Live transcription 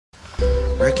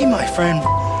Ricky, my friend,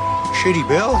 Shitty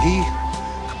Bill, he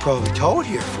could probably tow it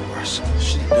here for us.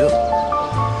 Shitty Bill?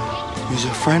 He's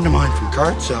a friend of mine from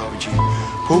cart salvage. He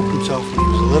pooped himself when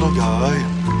he was a little guy.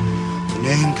 The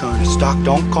name kind of stuck.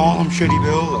 Don't call him Shitty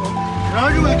Bill. Can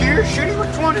I do the gear, Shitty?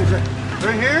 Which one is it?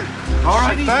 Right here? All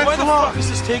right, Shitty, thanks why a the lot. fuck is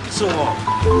this taking so long?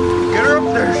 Get her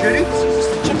up there, Shitty.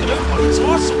 Check it out, buddy. It's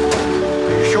awesome.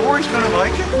 Are you sure he's gonna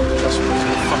like it? That's what he's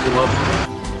gonna fucking love it.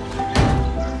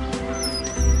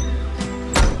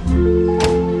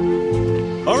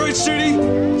 All right,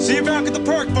 Shitty. See you back at the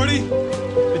park, buddy.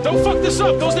 Hey, don't fuck this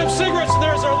up. Those damn cigarettes in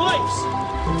there is our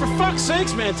lives. For fuck's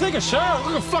sakes, man, take a shower.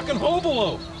 Look at fucking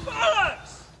hobolo. Fuck!